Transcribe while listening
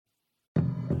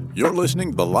You're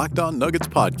listening to the Locked On Nuggets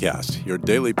podcast, your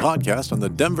daily podcast on the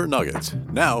Denver Nuggets.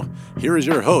 Now, here is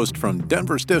your host from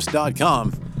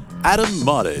DenverStiffs.com, Adam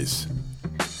Mares.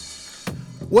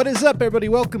 What is up, everybody?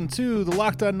 Welcome to the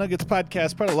Locked On Nuggets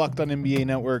podcast, part of the Locked On NBA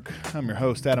Network. I'm your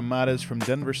host, Adam Mares from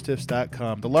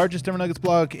DenverStiffs.com, the largest Denver Nuggets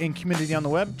blog and community on the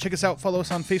web. Check us out. Follow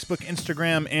us on Facebook,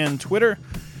 Instagram, and Twitter.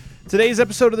 Today's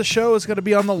episode of the show is going to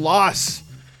be on the loss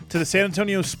to the San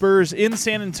Antonio Spurs in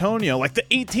San Antonio, like the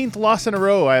 18th loss in a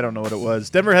row. I don't know what it was.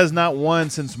 Denver has not won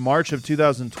since March of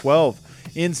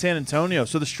 2012 in San Antonio,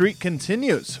 so the streak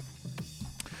continues.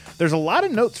 There's a lot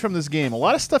of notes from this game, a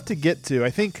lot of stuff to get to. I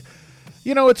think,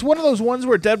 it's one of those ones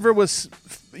where Denver was,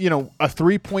 a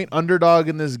 3-point underdog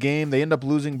in this game. They end up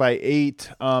losing by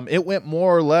 8. It went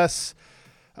more or less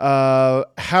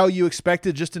how you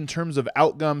expected just in terms of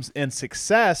outcomes and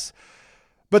success.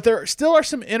 But there still are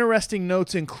some interesting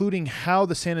notes, including how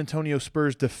the San Antonio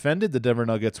Spurs defended the Denver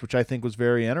Nuggets, which I think was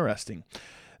very interesting.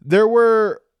 There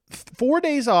were 4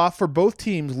 days off for both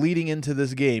teams leading into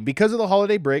this game. Because of the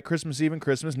holiday break, Christmas Eve and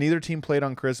Christmas, neither team played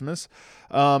on Christmas.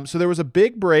 So there was a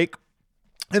big break.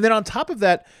 And then on top of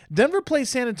that, Denver plays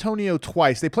San Antonio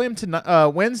twice. They play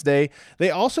them Wednesday. They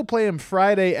also play them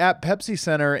Friday at Pepsi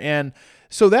Center. And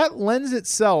so that lends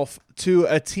itself to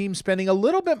a team spending a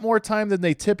little bit more time than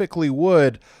they typically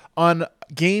would on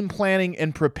game planning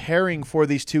and preparing for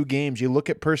these two games. You look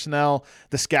at personnel,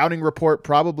 the scouting report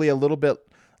probably a little bit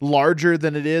larger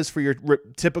than it is for your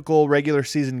typical regular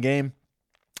season game.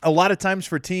 A lot of times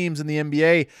for teams in the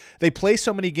NBA, they play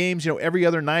so many games, every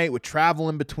other night with travel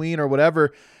in between or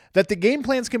whatever, that the game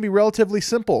plans can be relatively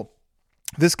simple.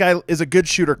 This guy is a good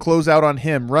shooter, close out on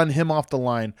him, run him off the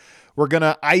line. We're going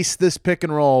to ice this pick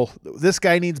and roll. This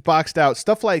guy needs boxed out,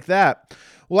 stuff like that.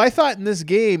 Well, I thought in this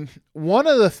game, one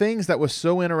of the things that was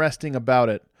so interesting about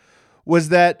it was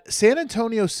that San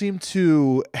Antonio seemed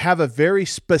to have a very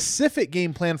specific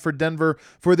game plan for Denver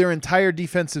for their entire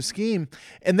defensive scheme.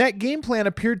 And that game plan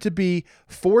appeared to be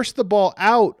force the ball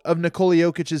out of Nikola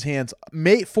Jokic's hands,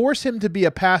 force him to be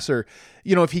a passer.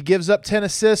 If he gives up 10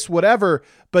 assists, whatever,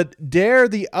 but dare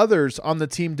the others on the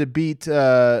team to beat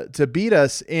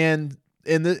us. And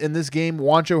in this game,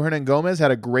 Juancho Hernangomez had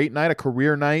a great night, a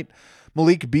career night.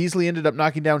 Malik Beasley ended up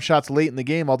knocking down shots late in the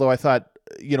game, although I thought,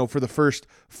 for the first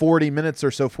 43 minutes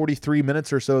or so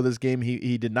of this game,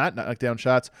 he did not knock down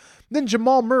shots. Then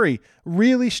Jamal Murray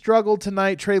really struggled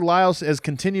tonight. Trey Lyles has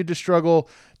continued to struggle.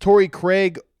 Torrey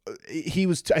Craig, he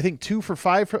was, I think, 2 for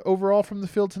 5 overall from the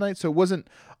field tonight, so it wasn't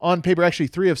on paper, actually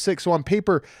 3 of 6. So on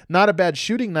paper, not a bad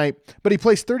shooting night, but he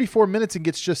plays 34 minutes and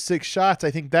gets just 6 shots.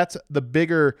 I think that's the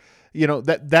bigger,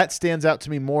 that stands out to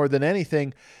me more than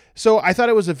anything. So I thought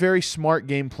it was a very smart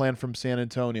game plan from San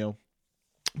Antonio.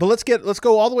 But let's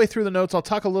go all the way through the notes. I'll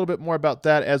talk a little bit more about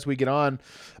that as we get on.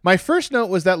 My first note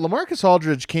was that LaMarcus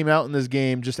Aldridge came out in this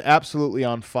game just absolutely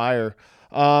on fire.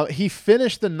 He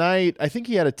finished the night, I think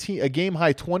he had a game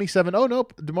high 27. Oh,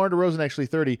 nope, DeMar DeRozan actually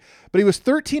 30. But he was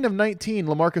 13 of 19,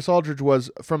 LaMarcus Aldridge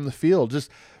was from the field. Just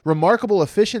remarkable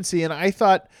efficiency, and I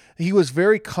thought he was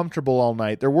very comfortable all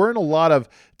night. There weren't a lot of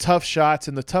tough shots,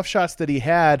 and the tough shots that he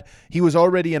had, he was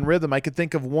already in rhythm. I could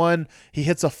think of one, he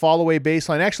hits a fall-away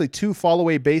baseline, actually 2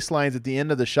 fall-away baselines at the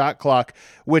end of the shot clock,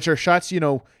 which are shots,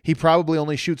 he probably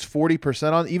only shoots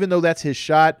 40% on, even though that's his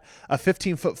shot. A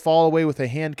 15-foot fall-away with a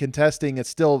hand contesting, it's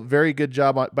still a very good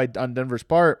job on Denver's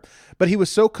part. But he was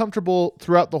so comfortable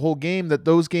throughout the whole game that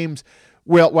those games,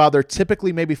 while they're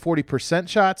typically maybe 40%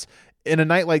 shots, in a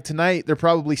night like tonight, they're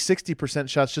probably 60%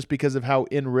 shots just because of how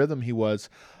in rhythm he was.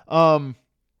 I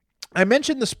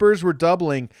mentioned the Spurs were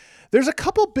doubling. There's a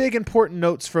couple big important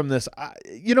notes from this.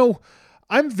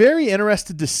 I'm very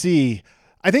interested to see.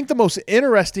 I think the most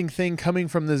interesting thing coming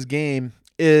from this game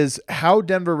is how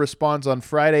Denver responds on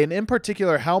Friday, and in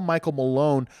particular, how Michael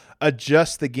Malone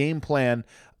adjusts the game plan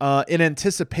in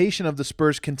anticipation of the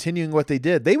Spurs continuing what they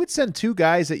did. They would send 2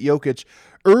 guys at Jokic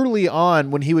early on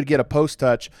when he would get a post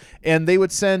touch, and they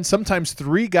would send sometimes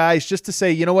 3 guys just to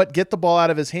say, get the ball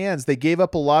out of his hands. They gave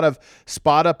up a lot of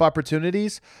spot up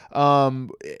opportunities,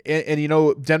 and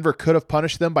Denver could have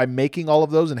punished them by making all of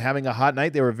those and having a hot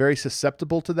night. They were very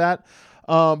susceptible to that.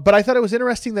 But I thought it was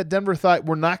interesting that Denver thought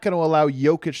we're not going to allow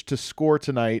Jokic to score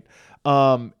tonight,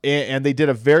 and they did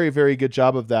a very, very good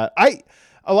job of that.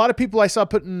 A lot of people I saw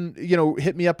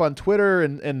hit me up on Twitter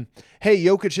and hey,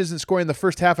 Jokic isn't scoring the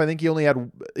first half. I think he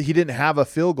didn't have a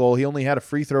field goal. He only had a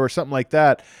free throw or something like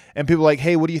that. And people are like,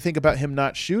 hey, what do you think about him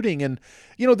not shooting? And,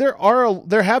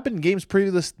 there have been games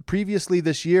previously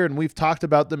this year, and we've talked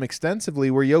about them extensively,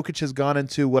 where Jokic has gone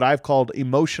into what I've called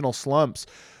emotional slumps,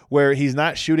 where he's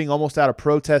not shooting almost out of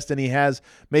protest and he has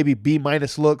maybe B-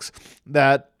 looks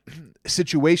that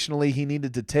situationally he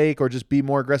needed to take or just be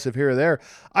more aggressive here or there.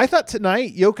 I thought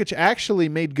tonight Jokic actually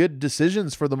made good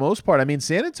decisions for the most part. I mean,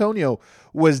 San Antonio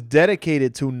was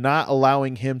dedicated to not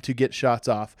allowing him to get shots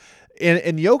off.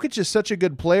 And Jokic is such a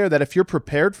good player that if you're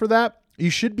prepared for that, you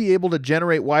should be able to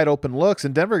generate wide open looks,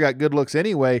 and Denver got good looks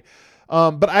anyway.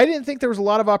 But I didn't think there was a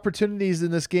lot of opportunities in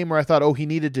this game where I thought, he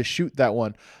needed to shoot that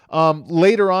one.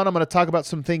 Later on, I'm going to talk about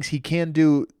some things he can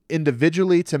do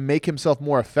individually to make himself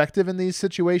more effective in these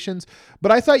situations.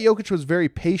 But I thought Jokic was very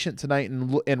patient tonight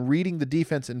and reading the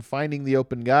defense and finding the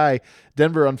open guy.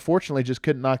 Denver, unfortunately, just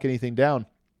couldn't knock anything down.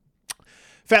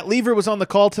 Fat Lever was on the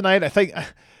call tonight.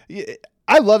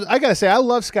 I gotta say, I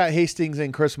love Scott Hastings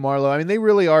and Chris Marlowe. I mean, they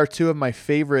really are two of my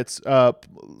favorites.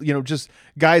 Just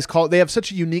guys they have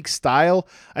such a unique style.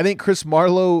 I think Chris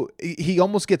Marlowe, he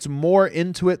almost gets more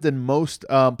into it than most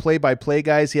play-by-play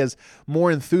guys. He has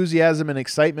more enthusiasm and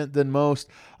excitement than most.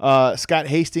 Scott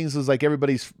Hastings is like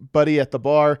everybody's buddy at the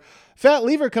bar. Fat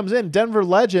Lever comes in, Denver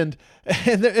legend,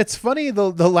 and it's funny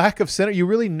the lack of synergy. You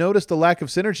really notice the lack of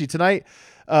synergy tonight.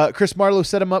 Chris Marlowe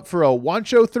set him up for a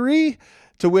Wancho 3.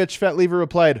 To which Fat Lever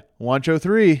replied, Wancho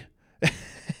 3.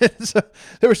 So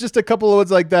there was just a couple of words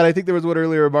like that. I think there was one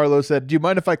earlier Marlowe said, do you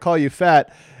mind if I call you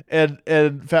Fat? And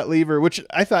Fat Lever, which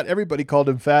I thought everybody called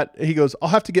him Fat, he goes, I'll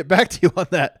have to get back to you on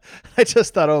that. I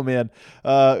just thought, oh man,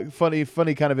 funny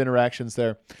kind of interactions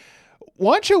there.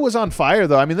 Wancho was on fire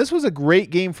though. I mean, this was a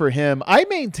great game for him. I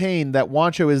maintain that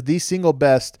Wancho is the single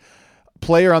best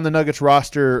player on the Nuggets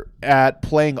roster at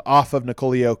playing off of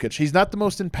Nikola Jokic. He's not the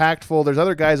most impactful. There's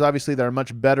other guys, obviously, that are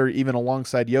much better even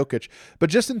alongside Jokic. But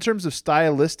just in terms of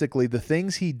stylistically, the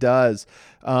things he does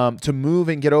to move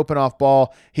and get open off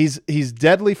ball, he's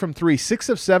deadly from three. 6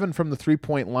 of 7 from the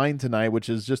three-point line tonight, which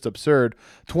is just absurd.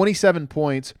 27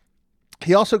 points.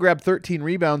 He also grabbed 13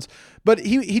 rebounds, but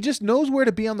he just knows where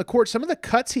to be on the court. Some of the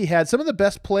cuts he had, some of the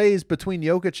best plays between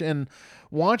Jokic and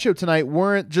Wancho tonight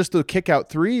weren't just the kick out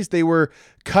threes. They were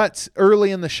cuts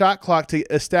early in the shot clock to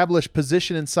establish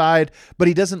position inside, but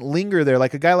he doesn't linger there.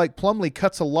 Like a guy like Plumlee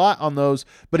cuts a lot on those,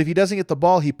 but if he doesn't get the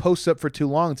ball, he posts up for too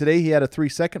long. Today he had a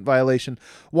 3-second violation.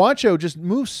 Wancho just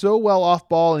moves so well off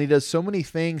ball, and he does so many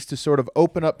things to sort of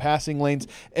open up passing lanes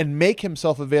and make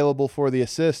himself available for the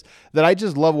assist that I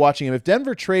just love watching him. If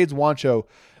Denver trades Wancho,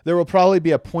 there will probably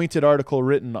be a pointed article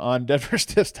written on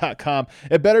DenverStiffs.com.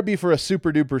 It better be for a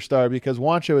super duper star because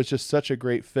Wancho is just such a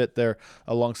great fit there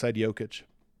alongside Jokic.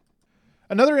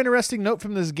 Another interesting note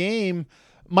from this game,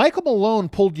 Michael Malone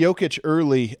pulled Jokic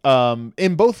early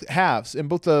in both halves, in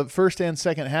both the first and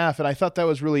second half, and I thought that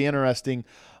was really interesting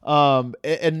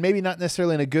and maybe not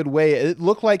necessarily in a good way. It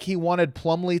looked like he wanted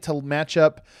Plumlee to match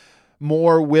up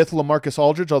more with LaMarcus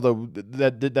Aldridge, although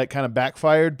that kind of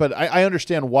backfired. But I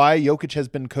understand why. Jokic has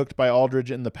been cooked by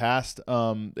Aldridge in the past.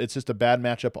 It's just a bad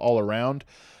matchup all around.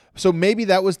 So maybe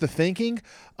that was the thinking.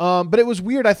 But it was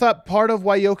weird. I thought part of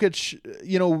why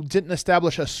Jokic, didn't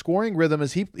establish a scoring rhythm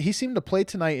is he seemed to play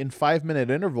tonight in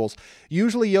 5-minute intervals.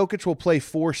 Usually Jokic will play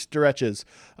 4 stretches,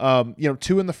 2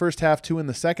 in the first half, 2 in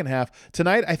the second half.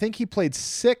 Tonight, I think he played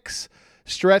 6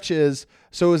 stretches,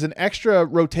 so it was an extra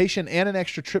rotation and an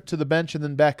extra trip to the bench and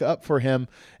then back up for him,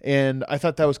 and I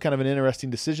thought that was kind of an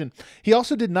interesting decision. He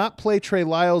also did not play Trey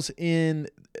Lyles in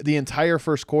the entire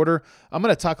first quarter. I'm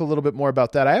going to talk a little bit more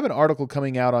about that. I have an article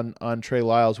coming out on Trey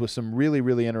Lyles with some really,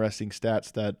 really interesting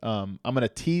stats that I'm going to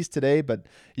tease today, but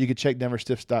you can check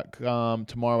DenverStiffs.com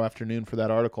tomorrow afternoon for that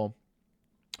article.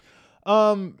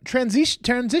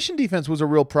 Transition defense was a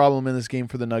real problem in this game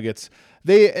for the Nuggets.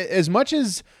 They, as much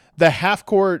as the half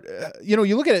court, you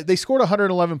look at it, they scored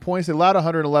 111 points. They allowed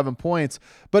 111 points,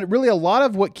 but really a lot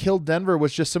of what killed Denver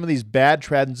was just some of these bad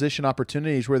transition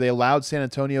opportunities where they allowed San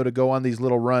Antonio to go on these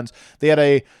little runs. They had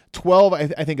a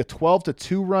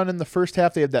 12-2 run in the first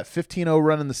half. They had that 15-0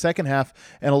 run in the second half.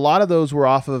 And a lot of those were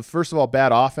off of, first of all,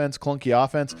 bad offense, clunky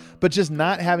offense, but just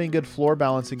not having good floor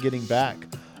balance and getting back.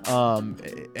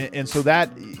 And so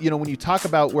that, when you talk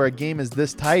about where a game is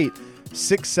this tight,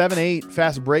 6, 7, 8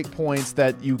 fast break points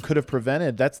that you could have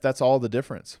prevented, that's all the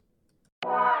difference.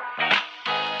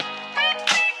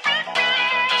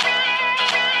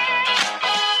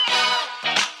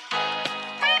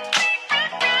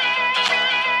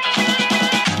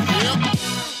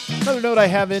 Another note I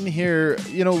have in here,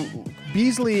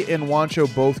 Beasley and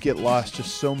Wancho both get lost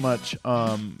just so much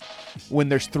when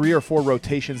there's 3 or 4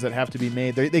 rotations that have to be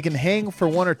made. They can hang for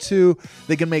 1 or 2.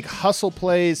 They can make hustle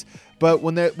plays. But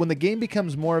when the game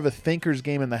becomes more of a thinker's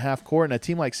game in the half court, and a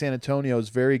team like San Antonio is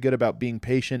very good about being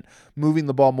patient, moving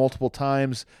the ball multiple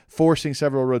times, forcing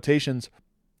several rotations,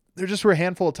 there just were a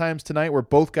handful of times tonight where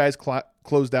both guys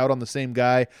closed out on the same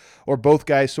guy, or both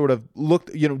guys sort of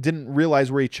looked, didn't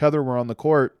realize where each other were on the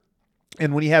court.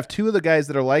 And when you have two of the guys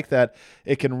that are like that,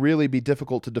 it can really be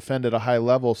difficult to defend at a high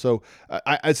level. So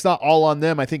it's not all on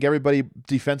them. I think everybody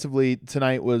defensively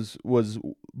tonight was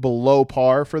below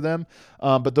par for them.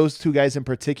 But those two guys in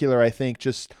particular, I think,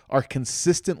 just are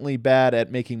consistently bad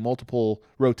at making multiple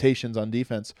rotations on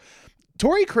defense.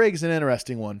 Torrey Craig's an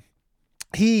interesting one.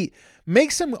 He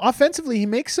makes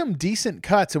some decent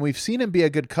cuts, and we've seen him be a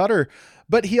good cutter,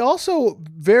 but he also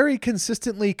very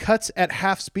consistently cuts at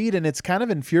half speed, and it's kind of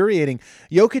infuriating.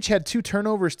 Jokic had 2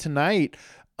 turnovers tonight,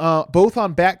 both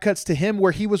on back cuts to him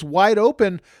where he was wide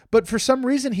open, but for some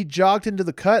reason he jogged into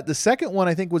the cut. The second one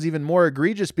I think was even more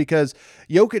egregious because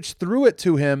Jokic threw it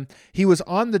to him. He was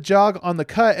on the jog on the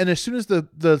cut, and as soon as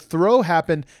the throw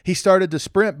happened, he started to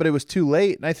sprint, but it was too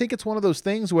late. And I think it's one of those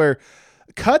things where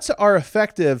cuts are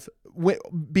effective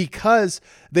because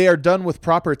they are done with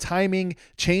proper timing,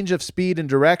 change of speed and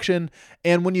direction.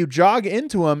 And when you jog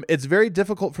into them, it's very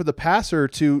difficult for the passer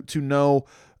to know,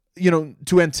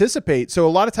 to anticipate. So a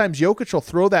lot of times Jokic will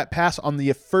throw that pass on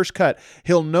the first cut.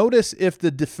 He'll notice if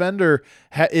the defender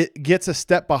it gets a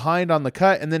step behind on the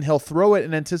cut, and then he'll throw it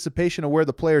in anticipation of where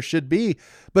the player should be.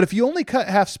 But if you only cut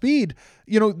half speed,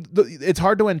 it's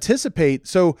hard to anticipate.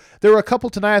 So there were a couple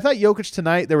tonight. I thought Jokic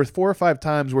tonight, there were 4 or 5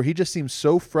 times where he just seemed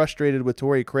so frustrated with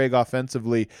Torrey Craig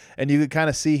offensively, and you could kind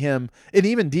of see him, and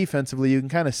even defensively, you can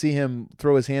kind of see him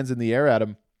throw his hands in the air at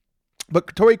him.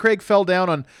 But Torrey Craig fell down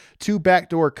on 2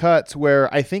 backdoor cuts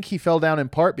where I think he fell down in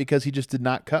part because he just did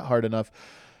not cut hard enough.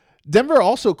 Denver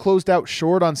also closed out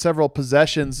short on several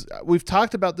possessions. We've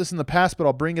talked about this in the past, but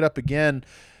I'll bring it up again.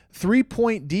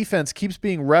 3-point defense keeps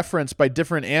being referenced by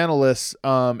different analysts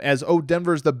as,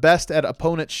 Denver's the best at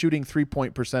opponents shooting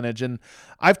 3-point percentage. And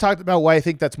I've talked about why I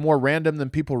think that's more random than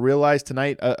people realize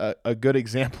tonight, a good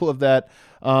example of that.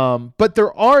 But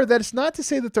that's not to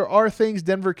say that there are things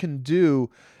Denver can do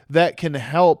that can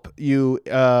help you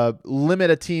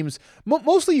limit a team's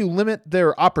mostly you limit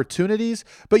their opportunities,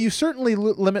 but you certainly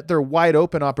limit their wide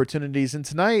open opportunities. And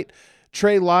tonight,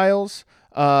 Trey Lyles,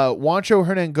 Juancho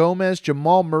Hernangomez,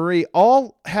 Jamal Murray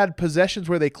all had possessions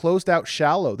where they closed out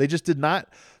shallow. They just did not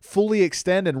fully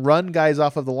extend and run guys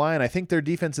off of the line. I think their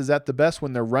defense is at the best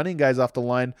when they're running guys off the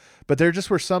line, but there just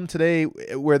were some today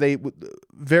where they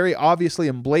very obviously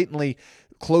and blatantly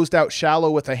closed out shallow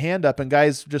with a hand up, and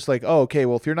guys just like, oh, okay,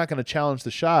 well, if you're not going to challenge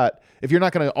the shot, if you're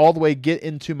not going to all the way get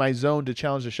into my zone to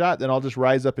challenge the shot, then I'll just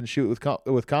rise up and shoot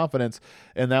with confidence,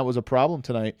 and that was a problem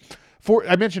tonight.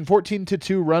 I mentioned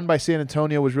 14-2 run by San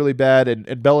Antonio was really bad, and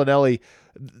Bellinelli,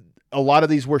 a lot of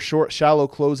these were short, shallow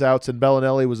closeouts, and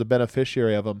Bellinelli was a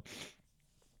beneficiary of them.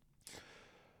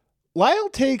 Lyle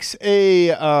takes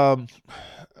a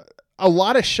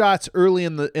lot of shots early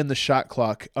in the shot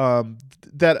clock.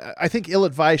 That I think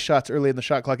ill-advised shots early in the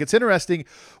shot clock. It's interesting.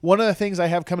 One of the things I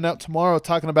have coming out tomorrow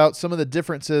talking about some of the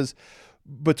differences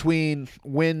between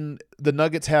when the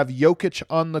Nuggets have Jokic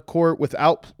on the court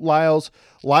without Lyles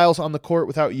on the court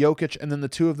without Jokic, and then the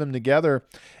two of them together.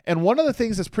 And one of the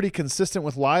things that's pretty consistent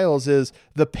with Lyles is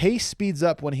the pace speeds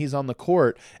up when he's on the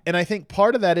court. And I think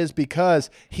part of that is because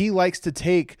he likes to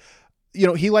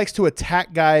he likes to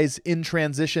attack guys in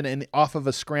transition and off of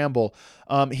a scramble.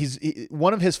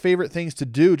 One of his favorite things to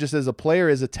do just as a player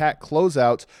is attack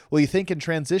closeouts. Well, you think in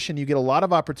transition, you get a lot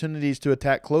of opportunities to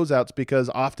attack closeouts because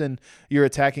often you're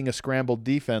attacking a scrambled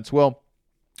defense. Well,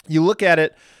 you look at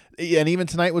it, and even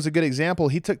tonight was a good example.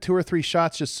 He took 2 or 3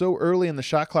 shots just so early in the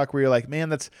shot clock where you're like, man,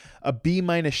 that's a B-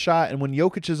 shot. And when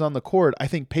Jokic is on the court, I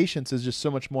think patience is just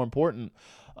so much more important.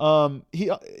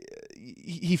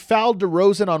 He fouled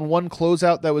DeRozan on one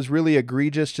closeout that was really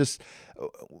egregious, just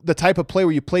the type of play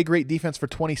where you play great defense for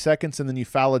 20 seconds and then you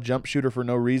foul a jump shooter for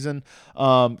no reason.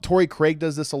 Torrey Craig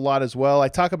does this a lot as well. I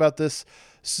talk about this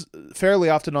fairly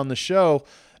often on the show.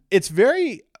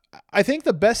 I think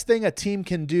the best thing a team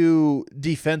can do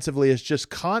defensively is just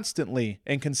constantly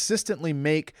and consistently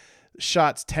make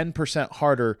shots 10%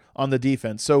 harder on the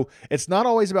defense. So it's not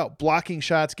always about blocking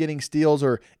shots, getting steals,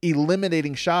 or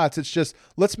eliminating shots. It's just,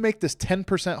 let's make this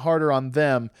 10% harder on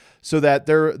them so that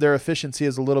their efficiency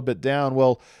is a little bit down.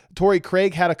 Well, Torrey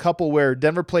Craig had a couple where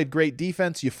Denver played great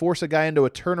defense. You force a guy into a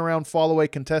turnaround, fall away,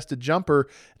 contested jumper.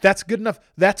 That's good enough.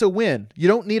 That's a win. You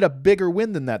don't need a bigger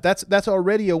win than that. That's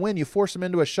already a win. You force them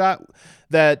into a shot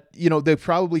that, they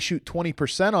probably shoot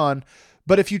 20% on.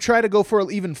 But if you try to go for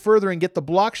it even further and get the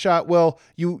block shot, well,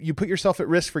 you put yourself at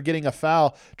risk for getting a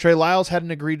foul. Trey Lyles had an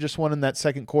egregious one in that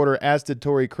second quarter, as did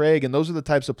Torrey Craig, and those are the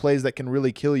types of plays that can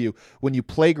really kill you when you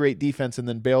play great defense and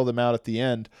then bail them out at the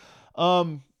end.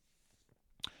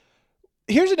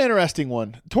 Here's an interesting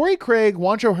one. Torrey Craig,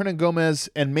 Juancho Hernangomez,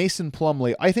 and Mason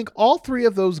Plumlee. I think all three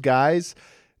of those guys,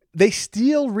 they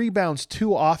steal rebounds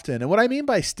too often. And what I mean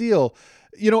by steal,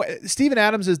 Steven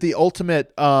Adams is the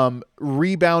ultimate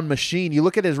rebound machine. You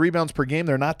look at his rebounds per game,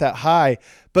 they're not that high.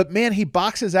 But, man, he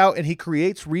boxes out and he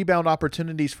creates rebound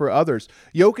opportunities for others.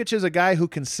 Jokic is a guy who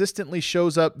consistently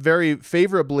shows up very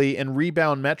favorably in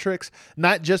rebound metrics,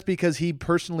 not just because he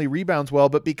personally rebounds well,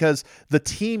 but because the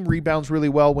team rebounds really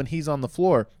well when he's on the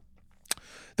floor.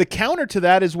 The counter to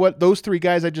that is what those three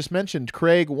guys I just mentioned,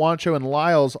 Craig, Juancho, and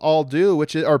Lyles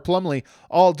Plumlee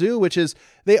all do, which is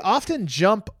they often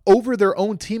jump over their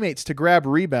own teammates to grab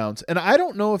rebounds. And I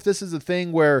don't know if this is a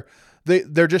thing where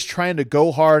they're just trying to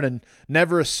go hard and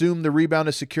never assume the rebound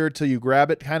is secured till you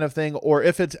grab it kind of thing, or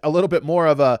if it's a little bit more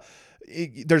of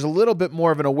there's a little bit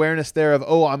more of an awareness there of,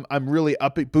 I'm really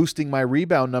boosting my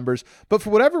rebound numbers. But for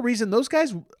whatever reason, those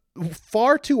guys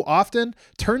far too often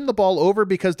turn the ball over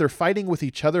because they're fighting with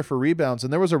each other for rebounds.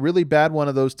 And there was a really bad one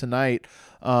of those tonight.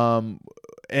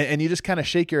 And you just kind of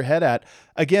shake your head at.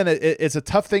 Again, it's a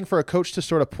tough thing for a coach to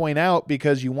sort of point out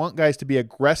because you want guys to be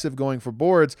aggressive going for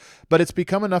boards, but it's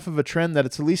become enough of a trend that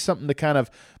it's at least something to kind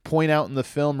of point out in the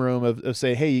film room of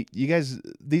say, hey, you guys,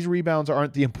 these rebounds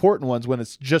aren't the important ones when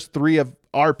it's just three of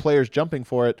our players jumping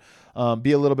for it.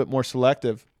 Be a little bit more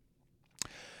selective.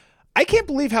 I can't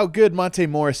believe how good Monte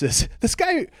Morris is. This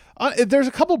guy, there's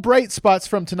a couple bright spots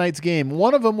from tonight's game.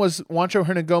 One of them was Juancho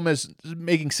Hernangomez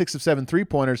making 6 of 7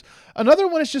 3-pointers. Another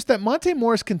one is just that Monte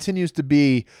Morris continues to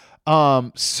be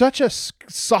such a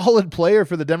solid player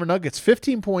for the Denver Nuggets.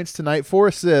 15 points tonight, 4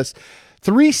 assists,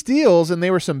 3 steals, and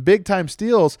they were some big-time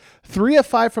steals, 3 of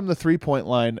 5 from the three-point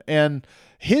line. And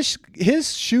his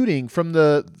shooting from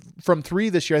three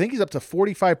this year, I think he's up to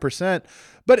 45%.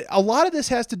 But a lot of this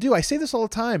has to do, I say this all the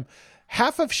time,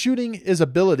 half of shooting is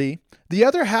ability. The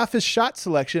other half is shot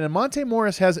selection, and Monte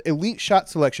Morris has elite shot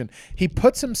selection. He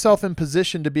puts himself in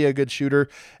position to be a good shooter,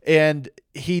 and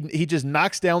he just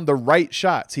knocks down the right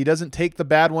shots. He doesn't take the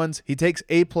bad ones. He takes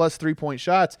A-plus 3-point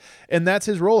shots, and that's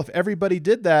his role. If everybody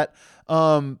did that,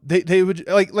 they would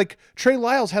like Trey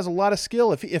Lyles has a lot of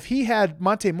skill. If he had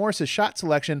Monte Morris's shot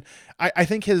selection, I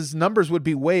think his numbers would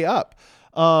be way up.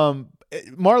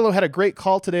 Marlo had a great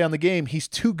call today on the game. He's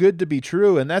too good to be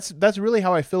true, and that's really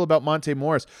how I feel about Monte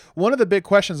Morris. One of the big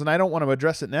questions, and I don't want to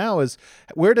address it now, is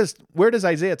where does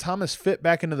Isaiah Thomas fit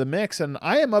back into the mix? And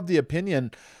I am of the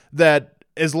opinion that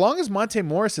as long as Monte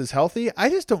Morris is healthy, I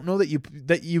just don't know that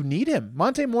you need him.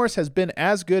 Monte Morris has been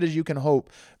as good as you can hope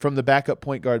from the backup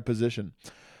point guard position.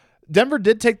 Denver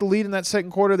did take the lead in that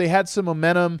second quarter. They had some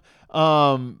momentum.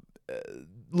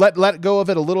 Let go of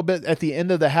it a little bit at the end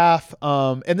of the half.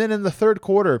 And then in the third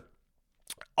quarter,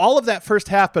 all of that first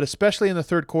half, but especially in the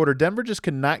third quarter, Denver just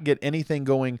could not get anything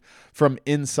going from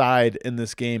inside in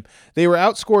this game. They were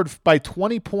outscored by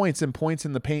 20 points in points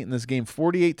in the paint in this game,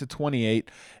 48-28.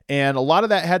 And a lot of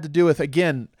that had to do with,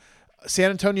 again,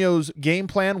 San Antonio's game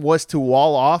plan was to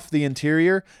wall off the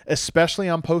interior, especially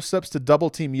on post-ups to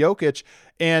double-team Jokic,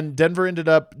 and Denver ended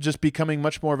up just becoming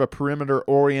much more of a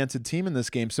perimeter-oriented team in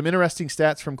this game. Some interesting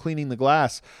stats from cleaning the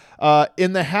glass.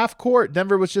 In the half court,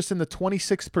 Denver was just in the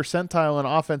 26th percentile in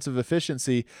offensive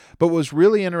efficiency, but what was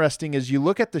really interesting is you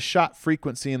look at the shot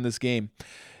frequency in this game.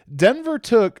 Denver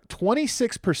took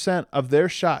 26% of their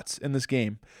shots in this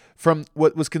game from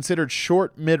what was considered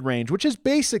short mid-range, which is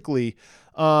basically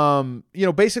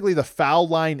the foul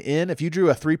line in. If you drew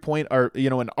a 3-point or,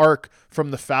 an arc from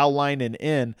the foul line and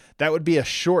in, that would be a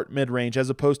short mid-range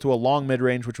as opposed to a long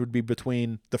mid-range, which would be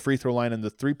between the free throw line and the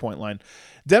 3-point line.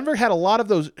 Denver had a lot of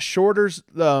those shorter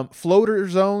floater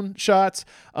zone shots,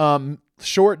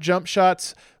 short jump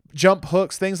shots, jump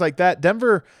hooks, things like that.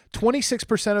 Denver,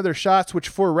 26% of their shots, which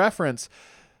for reference,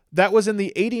 that was in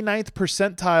the 89th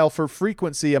percentile for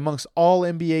frequency amongst all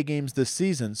NBA games this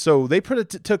season. So they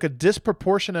took a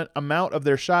disproportionate amount of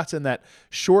their shots in that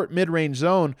short mid-range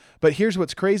zone. But here's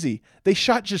what's crazy. They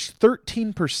shot just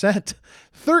 13%.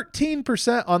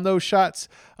 13% on those shots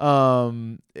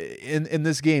in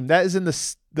this game. That is in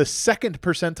the second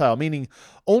percentile, meaning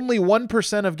only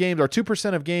 1% of games or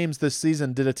 2% of games this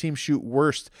season did a team shoot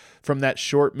worst from that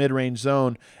short mid-range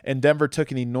zone, and Denver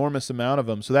took an enormous amount of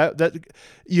them. So that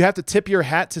you have to tip your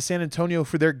hat to San Antonio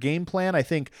for their game plan. I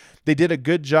think they did a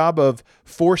good job of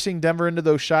forcing Denver into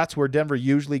those shots where Denver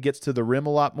usually gets to the rim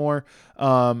a lot more,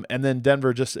 and then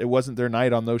Denver it wasn't their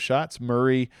night on those shots.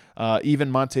 Murray, even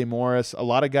Monte Morris, a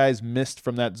lot of guys missed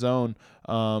from that zone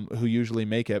who usually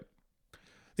make it.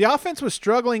 The offense was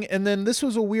struggling, and then this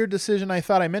was a weird decision. I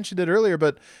thought I mentioned it earlier,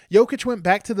 but Jokic went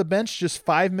back to the bench just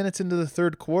 5 minutes into the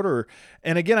third quarter.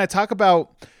 And again, I talk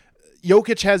about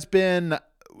Jokic has been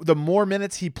the more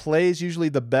minutes he plays, usually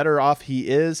the better off he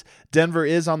is. Denver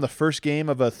is on the first game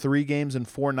of a 3 games and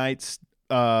 4 nights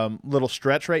little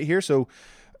stretch right here. So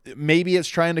maybe it's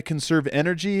trying to conserve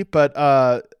energy, but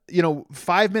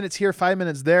 5 minutes here, 5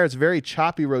 minutes there, it's very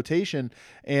choppy rotation.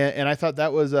 And I thought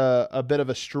that was a bit of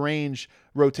a strange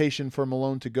rotation for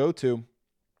Malone to go to.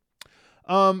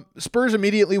 Spurs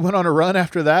immediately went on a run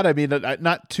after that. I mean,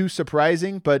 not too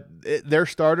surprising, but their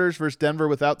starters versus Denver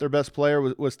without their best player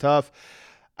was tough.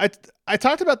 I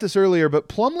talked about this earlier, but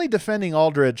Plumlee defending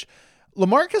Aldridge.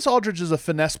 LaMarcus Aldridge is a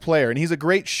finesse player, and he's a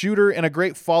great shooter and a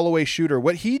great fall-away shooter.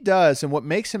 What he does and what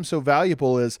makes him so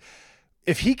valuable is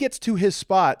if he gets to his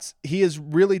spots, he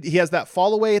has that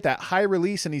fall away, that high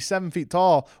release, and he's 7 feet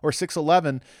tall or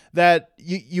 6'11", that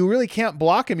you really can't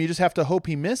block him. You just have to hope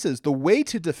he misses. The way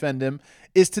to defend him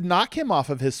is to knock him off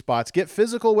of his spots, get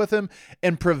physical with him,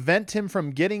 and prevent him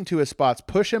from getting to his spots.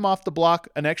 Push him off the block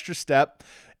an extra step.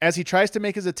 As he tries to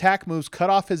make his attack moves, cut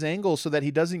off his angles so that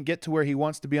he doesn't get to where he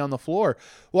wants to be on the floor.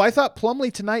 Well, I thought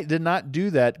Plumlee tonight did not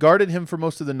do that. Guarded him for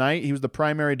most of the night. He was the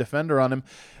primary defender on him.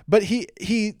 But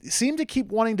he seemed to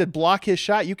keep wanting to block his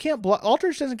shot. You can't block.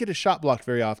 Aldridge doesn't get his shot blocked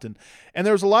very often. And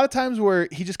there was a lot of times where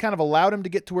he just kind of allowed him to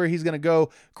get to where he's going to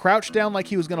go, crouched down like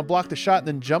he was going to block the shot, and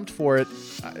then jumped for it.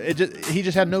 He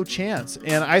just had no chance.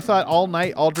 And I thought all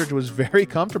night Aldridge was very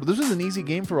comfortable. This was an easy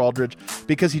game for Aldridge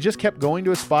because he just kept going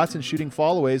to his spots and shooting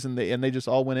fallaways, and they just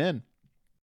all went in.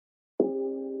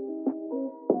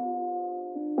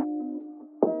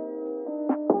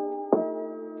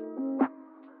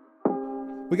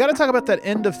 We got to talk about that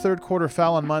end of third quarter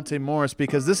foul on Monte Morris,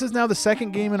 because this is now the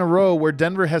second game in a row where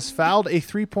Denver has fouled a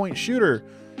three-point shooter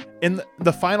in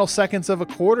the final seconds of a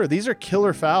quarter. These are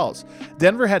killer fouls.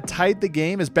 Denver had tied the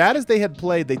game. As bad as they had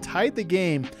played, they tied the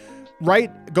game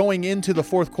right going into the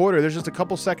fourth quarter. There's just a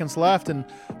couple seconds left, and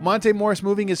Monte Morris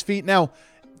moving his feet. Now,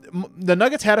 the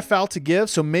Nuggets had a foul to give,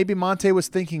 so maybe Monte was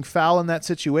thinking foul in that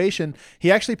situation. He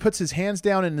actually puts his hands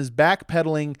down and is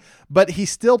backpedaling, but he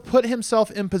still put himself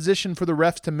in position for the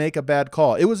refs to make a bad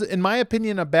call. It was, in my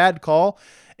opinion, a bad call,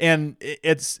 and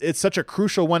it's such a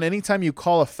crucial one. Anytime you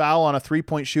call a foul on a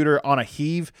three-point shooter on a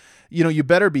heave, you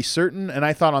better be certain. And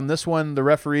I thought on this one, the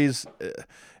referees,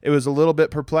 it was a little bit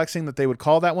perplexing that they would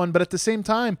call that one. But at the same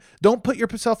time, don't put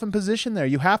yourself in position there.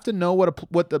 You have to know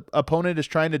what the opponent is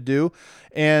trying to do,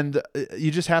 and you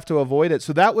just have to avoid it.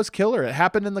 So that was killer. It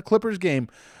happened in the Clippers game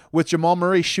with Jamal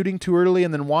Murray shooting too early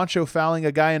and then Juancho fouling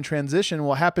a guy in transition.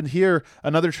 What happened here,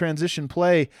 another transition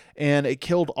play, and it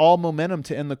killed all momentum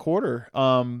to end the quarter.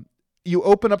 You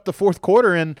open up the fourth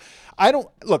quarter, and I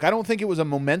don't think it was a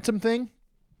momentum thing.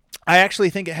 I actually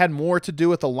think it had more to do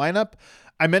with the lineup.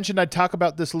 I mentioned I'd talk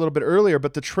about this a little bit earlier,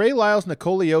 but the Trey Lyles,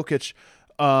 Nikola Jokic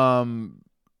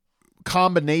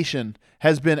combination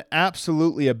has been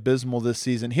absolutely abysmal this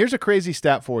season. Here's a crazy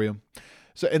stat for you.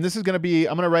 So, and this is going to be,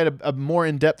 I'm going to write a more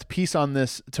in-depth piece on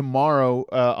this tomorrow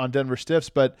on Denver Stiffs,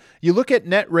 but you look at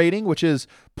net rating, which is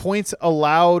points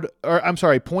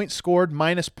scored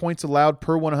minus points allowed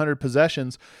per 100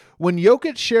 possessions. When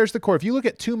Jokic shares the court, if you look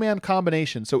at two-man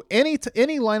combination, so any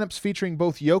lineups featuring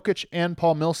both Jokic and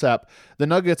Paul Millsap, the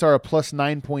Nuggets are a plus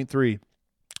 9.3.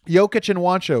 Jokic and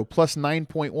Juancho, plus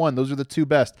 9.1. Those are the two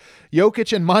best.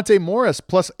 Jokic and Monte Morris,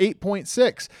 plus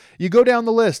 8.6. You go down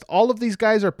the list. All of these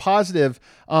guys are positive.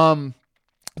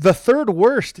 The third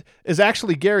worst is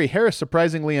actually Gary Harris,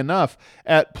 surprisingly enough,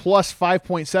 at plus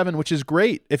 5.7, which is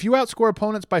great. If you outscore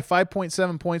opponents by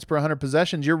 5.7 points per 100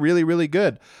 possessions, you're really, really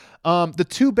good. The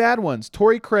two bad ones,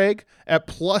 Torrey Craig at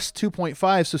plus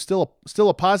 2.5, so still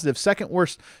a positive. Second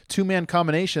worst two-man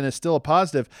combination is still a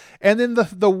positive. And then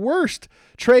the worst,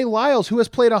 Trey Lyles, who has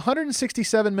played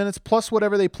 167 minutes plus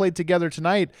whatever they played together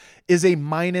tonight, is a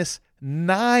minus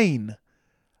 9.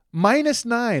 Minus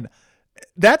 9.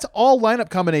 That's all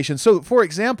lineup combinations. So, for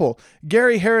example,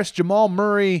 Gary Harris, Jamal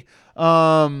Murray,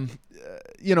 Monte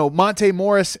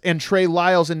Morris and Trey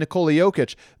Lyles and Nikola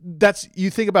Jokic. You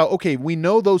think about, okay, we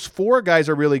know those four guys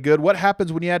are really good. What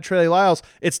happens when you add Trey Lyles?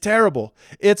 It's terrible.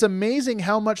 It's amazing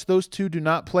how much those two do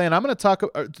not play. And I'm going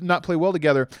to not play well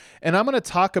together. And I'm going to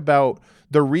talk about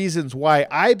the reasons why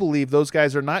I believe those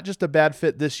guys are not just a bad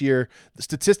fit this year.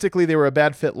 Statistically, they were a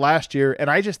bad fit last year. And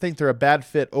I just think they're a bad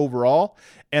fit overall.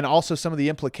 And also some of the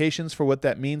implications for what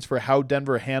that means for how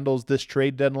Denver handles this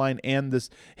trade deadline and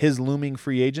his looming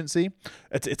free agency.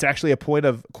 It's actually a point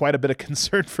of quite a bit of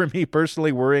concern for me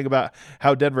personally, worrying about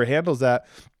how Denver handles that.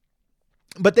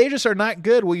 But they just are not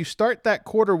good. Well, you start that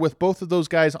quarter with both of those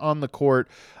guys on the court.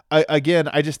 Again,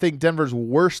 I just think Denver's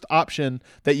worst option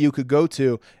that you could go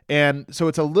to. And so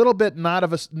it's a little bit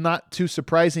not too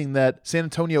surprising that San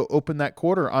Antonio opened that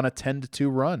quarter on a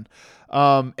 10-2 run.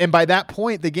 And by that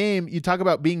point, the game, you talk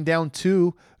about being down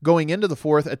 2 going into the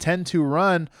fourth, a 10-2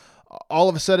 run. All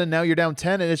of a sudden now you're down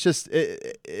 10, and it's just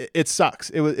it sucks.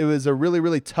 It was a really,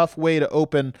 really tough way to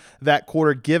open that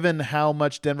quarter, given how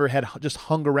much Denver had just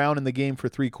hung around in the game for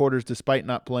 3 quarters despite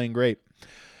not playing great.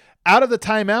 Out of the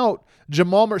timeout,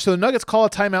 Jamal Murray. So the Nuggets call a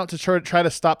timeout to try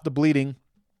to stop the bleeding,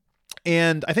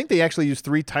 and I think they actually used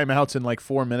 3 timeouts in like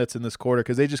 4 minutes in this quarter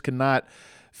because they just could not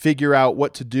figure out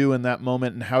what to do in that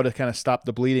moment and how to kind of stop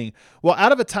the bleeding. Well,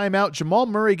 out of a timeout, Jamal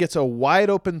Murray gets a wide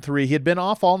open 3. He had been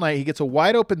off all night. He gets a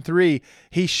wide open 3.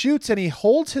 He shoots and he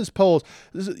holds his pose.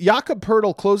 Jakob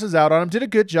Poeltl closes out on him. Did a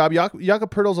good job. Jakob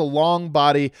Poeltl's a long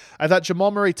body. I thought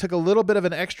Jamal Murray took a little bit of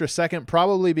an extra second,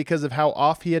 probably because of how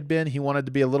off he had been. He wanted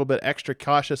to be a little bit extra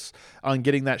cautious on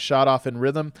getting that shot off in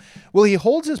rhythm. Well, he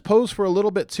holds his pose for a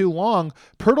little bit too long.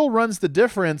 Poeltl runs the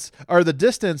distance.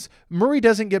 Murray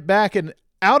doesn't get back, and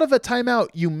out of a timeout,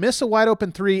 you miss a wide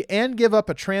open 3 and give up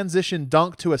a transition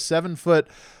dunk to a 7-foot,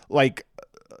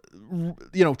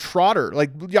 trotter.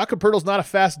 Like, Jakob Poeltl's not a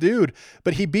fast dude,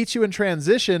 but he beats you in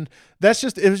transition.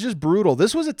 It was just brutal.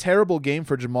 This was a terrible game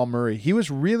for Jamal Murray. He was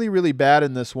really, really bad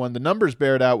in this one. The numbers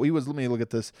bear it out. Let me look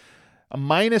at this. A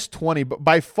 -20, but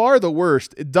by far the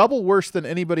worst, double worse than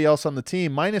anybody else on the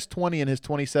team. -20 in his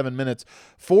 27 minutes,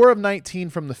 4 of 19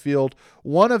 from the field,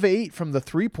 1 of 8 from the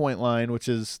 3-point line, which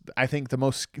is, I think, the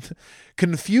most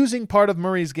confusing part of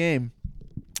Murray's game.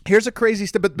 Here's a crazy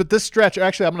step, but this stretch,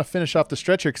 actually, I'm going to finish off the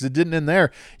stretch here because it didn't end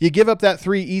there. You give up that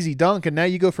 3 easy dunk, and now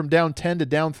you go from down 10 to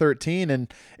down 13, and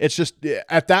it's just,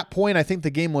 at that point, I think the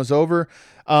game was over.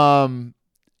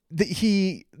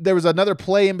 There was another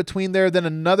play in between there. Then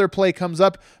another play comes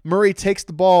up. Murray takes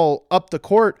the ball up the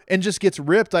court and just gets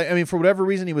ripped. I mean, for whatever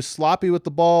reason, he was sloppy with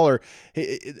the ball, or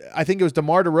I think it was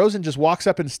DeMar DeRozan just walks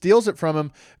up and steals it from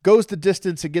him, goes the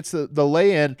distance and gets the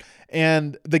lay in,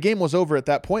 and the game was over at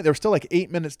that point. There was still like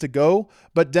 8 minutes to go,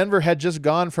 but Denver had just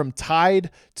gone from tied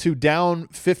to down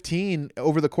 15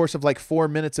 over the course of like 4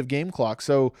 minutes of game clock.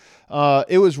 So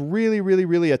it was really, really,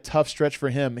 really a tough stretch for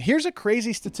him. Here's a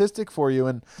crazy statistic for you,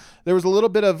 and there was a little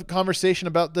bit of conversation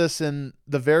about this in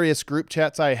the various group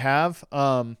chats I have.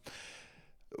 All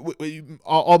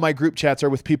my group chats are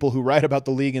with people who write about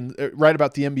the league and write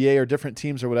about the NBA or different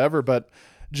teams or whatever. But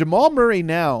Jamal Murray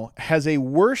now has a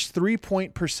worse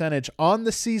 3-point percentage on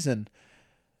the season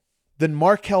than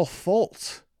Markelle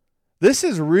Fultz. This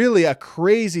is really a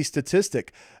crazy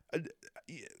statistic.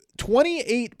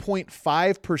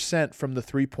 28.5% from the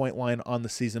 3-point line on the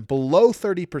season, below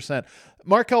 30%.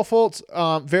 Markelle Fultz,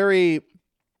 very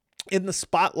in the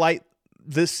spotlight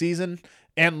this season,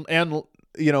 and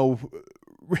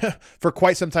for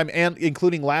quite some time, and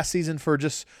including last season, for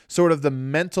just sort of the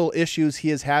mental issues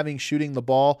he is having shooting the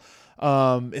ball.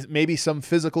 Maybe some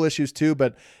physical issues too,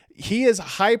 but he is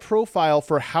high profile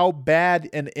for how bad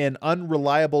and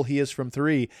unreliable he is from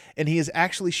 3, and he is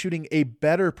actually shooting a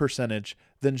better percentage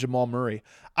than Jamal Murray.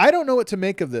 I don't know what to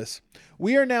make of this.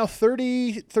 We are now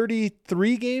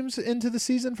 33 games into the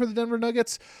season for the Denver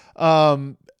Nuggets.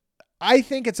 I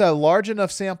think it's a large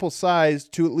enough sample size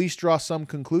to at least draw some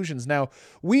conclusions. Now,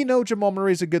 we know Jamal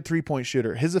Murray is a good 3-point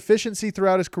shooter. His efficiency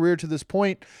throughout his career to this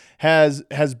point has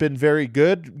been very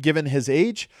good given his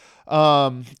age.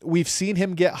 We've seen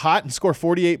him get hot and score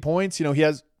 48 points. He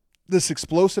has this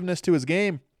explosiveness to his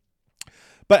game.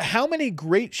 But how many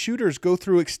great shooters go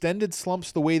through extended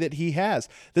slumps the way that he has?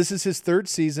 This is his 3rd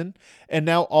season, and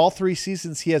now all 3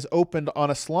 seasons he has opened on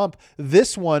a slump,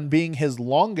 this one being his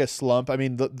longest slump. I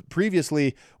mean,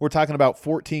 previously we're talking about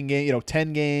 14 games,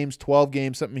 10 games, 12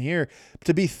 games, something here.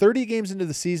 To be 30 games into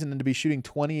the season and to be shooting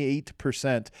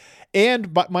 28%.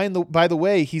 And by the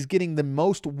way, he's getting the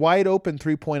most wide open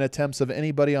 3-point attempts of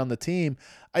anybody on the team.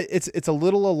 It's a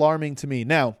little alarming to me.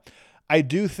 Now, I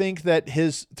do think that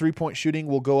his 3-point shooting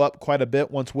will go up quite a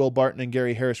bit once Will Barton and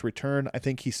Gary Harris return. I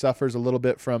think he suffers a little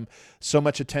bit from so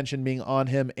much attention being on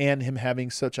him and him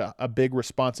having such a big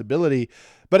responsibility.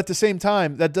 But at the same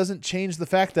time, that doesn't change the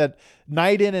fact that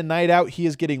night in and night out, he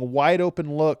is getting wide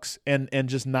open looks and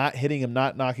just not hitting him,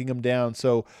 not knocking him down.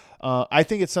 So I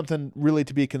think it's something really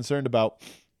to be concerned about.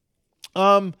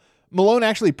 Malone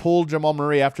actually pulled Jamal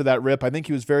Murray after that rip. I think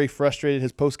he was very frustrated.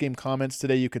 His post-game comments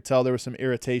today, you could tell there was some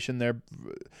irritation there.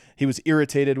 He was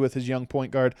irritated with his young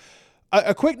point guard.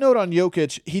 A quick note on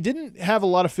Jokic. He didn't have a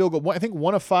lot of field goal. I think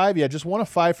 1 of 5. Yeah, just 1 of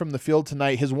 5 from the field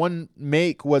tonight. His one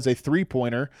make was a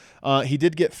 3-pointer. He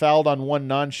did get fouled on one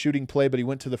non-shooting play, but he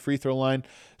went to the free throw line.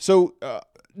 So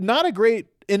not a great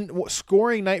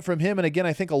scoring night from him. And again,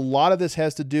 I think a lot of this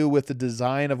has to do with the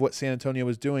design of what San Antonio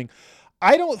was doing.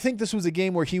 I don't think this was a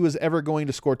game where he was ever going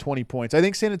to score 20 points. I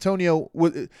think San Antonio,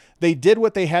 they did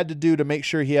what they had to do to make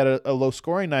sure he had a low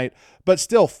scoring night, but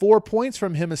still 4 points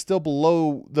from him is still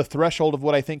below the threshold of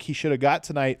what I think he should have got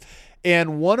tonight.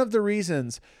 And one of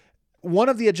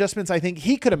the adjustments I think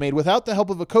he could have made without the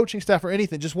help of a coaching staff or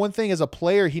anything, just one thing as a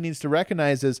player he needs to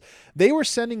recognize is they were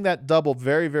sending that double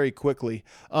very, very quickly.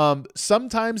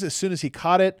 Sometimes as soon as he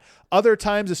caught it, other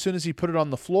times as soon as he put it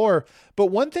on the floor. But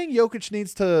one thing Jokic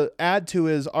needs to add to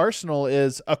his arsenal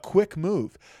is a quick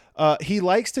move. He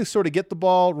likes to sort of get the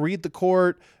ball, read the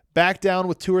court, back down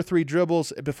with 2 or 3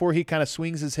 dribbles before he kind of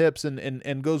swings his hips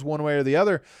and goes one way or the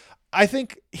other. I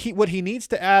think what he needs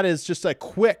to add is just a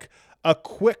quick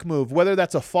move, whether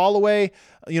that's a fall away,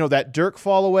 that Dirk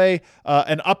fall away,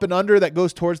 an up and under that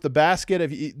goes towards the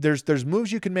basket. There's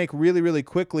moves you can make really, really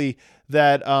quickly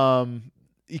that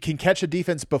you can catch a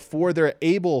defense before they're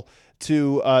able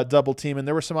to double team. And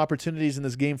there were some opportunities in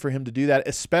this game for him to do that,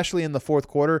 especially in the fourth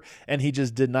quarter, and he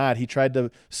just did not. He tried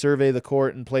to survey the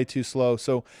court and play too slow.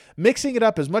 So mixing it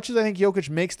up, as much as I think Jokic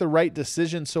makes the right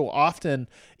decision so often,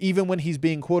 even when he's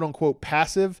being quote unquote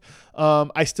passive,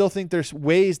 I still think there's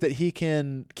ways that he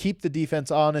can keep the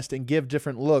defense honest and give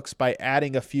different looks by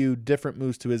adding a few different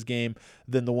moves to his game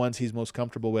than the ones he's most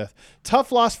comfortable with.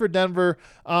 Tough loss for Denver.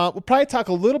 We'll probably talk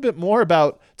a little bit more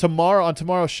about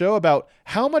tomorrow's show about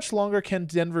how much longer can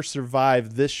Denver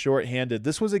survive this shorthanded.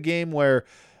 This was a game where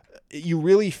you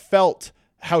really felt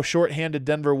how shorthanded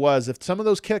Denver was. If some of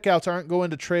those kickouts aren't going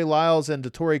to Trey Lyles and to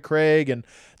Torrey Craig and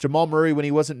Jamal Murray when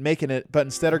he wasn't making it, but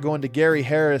instead are going to Gary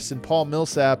Harris and Paul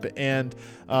Millsap and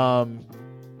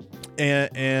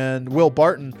Will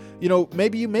Barton,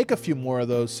 maybe you make a few more of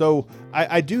those. So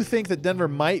I do think that Denver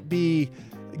might be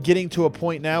getting to a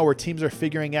point now where teams are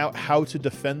figuring out how to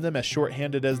defend them as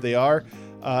shorthanded as they are.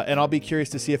 And I'll be curious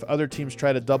to see if other teams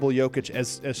try to double Jokic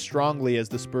as strongly as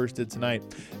the Spurs did tonight.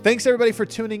 Thanks, everybody, for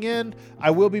tuning in. I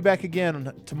will be back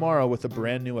again tomorrow with a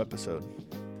brand new episode.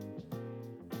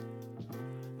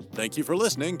 Thank you for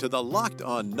listening to the Locked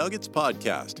On Nuggets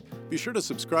podcast. Be sure to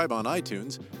subscribe on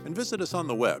iTunes and visit us on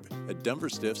the web at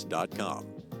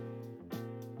denverstiffs.com.